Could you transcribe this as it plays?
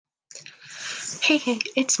Hey,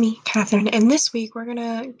 it's me, Catherine, and this week we're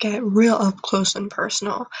gonna get real up close and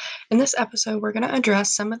personal. In this episode, we're gonna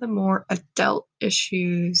address some of the more adult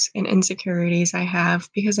issues and insecurities I have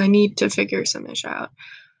because I need to figure some ish out.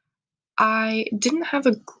 I didn't have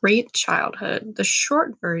a great childhood. The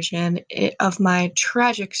short version of my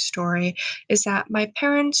tragic story is that my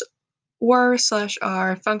parents were slash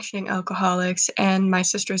are functioning alcoholics, and my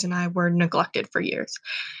sisters and I were neglected for years.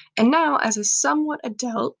 And now, as a somewhat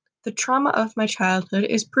adult, the trauma of my childhood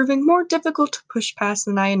is proving more difficult to push past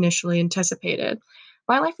than I initially anticipated.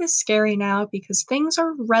 My life is scary now because things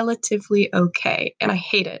are relatively okay, and I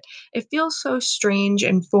hate it. It feels so strange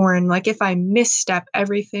and foreign, like if I misstep,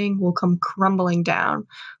 everything will come crumbling down.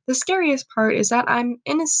 The scariest part is that I'm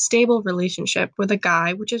in a stable relationship with a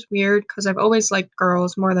guy, which is weird because I've always liked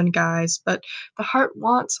girls more than guys, but the heart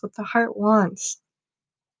wants what the heart wants.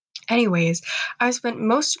 Anyways, I've spent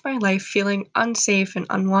most of my life feeling unsafe and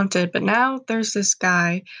unwanted, but now there's this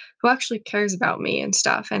guy who actually cares about me and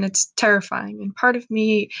stuff, and it's terrifying. And part of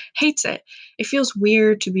me hates it. It feels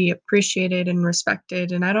weird to be appreciated and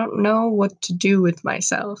respected, and I don't know what to do with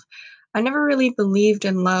myself. I never really believed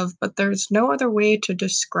in love, but there's no other way to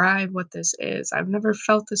describe what this is. I've never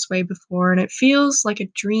felt this way before, and it feels like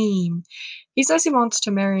a dream. He says he wants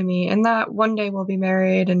to marry me, and that one day we'll be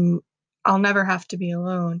married and I'll never have to be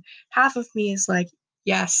alone. Half of me is like,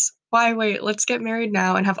 yes, why wait? Let's get married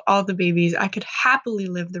now and have all the babies. I could happily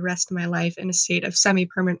live the rest of my life in a state of semi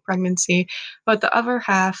permanent pregnancy. But the other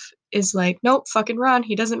half is like, nope, fucking run.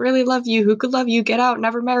 He doesn't really love you. Who could love you? Get out,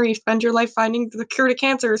 never marry, spend your life finding the cure to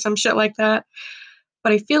cancer or some shit like that.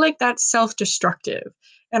 But I feel like that's self destructive.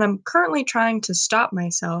 And I'm currently trying to stop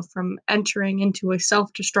myself from entering into a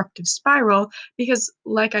self destructive spiral because,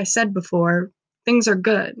 like I said before, things are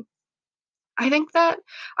good. I think that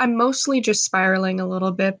I'm mostly just spiraling a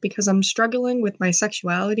little bit because I'm struggling with my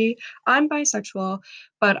sexuality. I'm bisexual,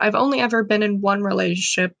 but I've only ever been in one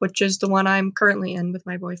relationship, which is the one I'm currently in with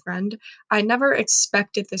my boyfriend. I never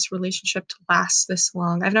expected this relationship to last this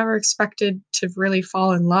long. I've never expected to really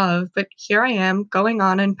fall in love, but here I am going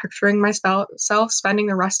on and picturing myself spending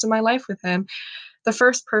the rest of my life with him, the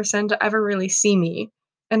first person to ever really see me.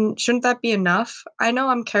 And shouldn't that be enough? I know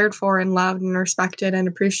I'm cared for and loved and respected and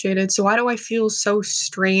appreciated, so why do I feel so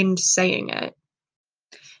strained saying it?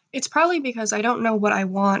 It's probably because I don't know what I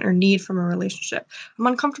want or need from a relationship. I'm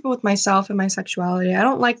uncomfortable with myself and my sexuality. I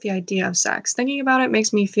don't like the idea of sex. Thinking about it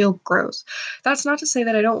makes me feel gross. That's not to say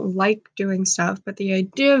that I don't like doing stuff, but the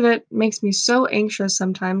idea of it makes me so anxious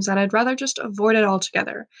sometimes that I'd rather just avoid it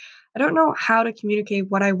altogether. I don't know how to communicate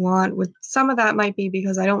what I want. With some of that might be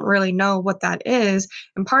because I don't really know what that is,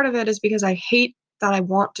 and part of it is because I hate that I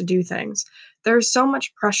want to do things. There's so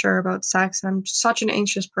much pressure about sex, and I'm such an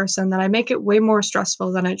anxious person that I make it way more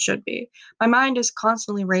stressful than it should be. My mind is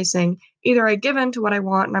constantly racing. Either I give in to what I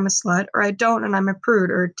want and I'm a slut, or I don't and I'm a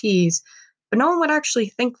prude or a tease. But no one would actually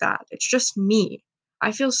think that. It's just me.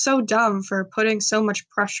 I feel so dumb for putting so much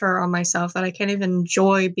pressure on myself that I can't even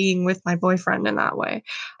enjoy being with my boyfriend in that way.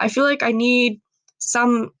 I feel like I need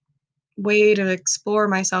some way to explore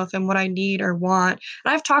myself and what I need or want.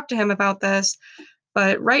 And I've talked to him about this,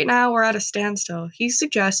 but right now we're at a standstill. He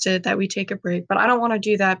suggested that we take a break, but I don't want to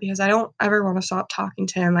do that because I don't ever want to stop talking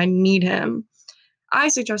to him. I need him. I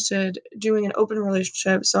suggested doing an open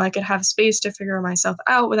relationship so I could have space to figure myself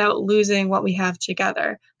out without losing what we have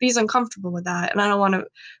together. But he's uncomfortable with that, and I don't want to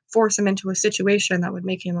force him into a situation that would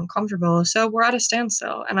make him uncomfortable. So we're at a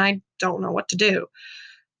standstill, and I don't know what to do.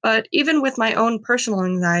 But even with my own personal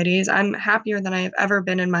anxieties, I'm happier than I have ever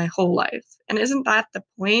been in my whole life. And isn't that the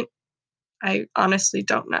point? I honestly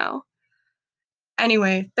don't know.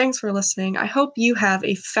 Anyway, thanks for listening. I hope you have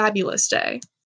a fabulous day.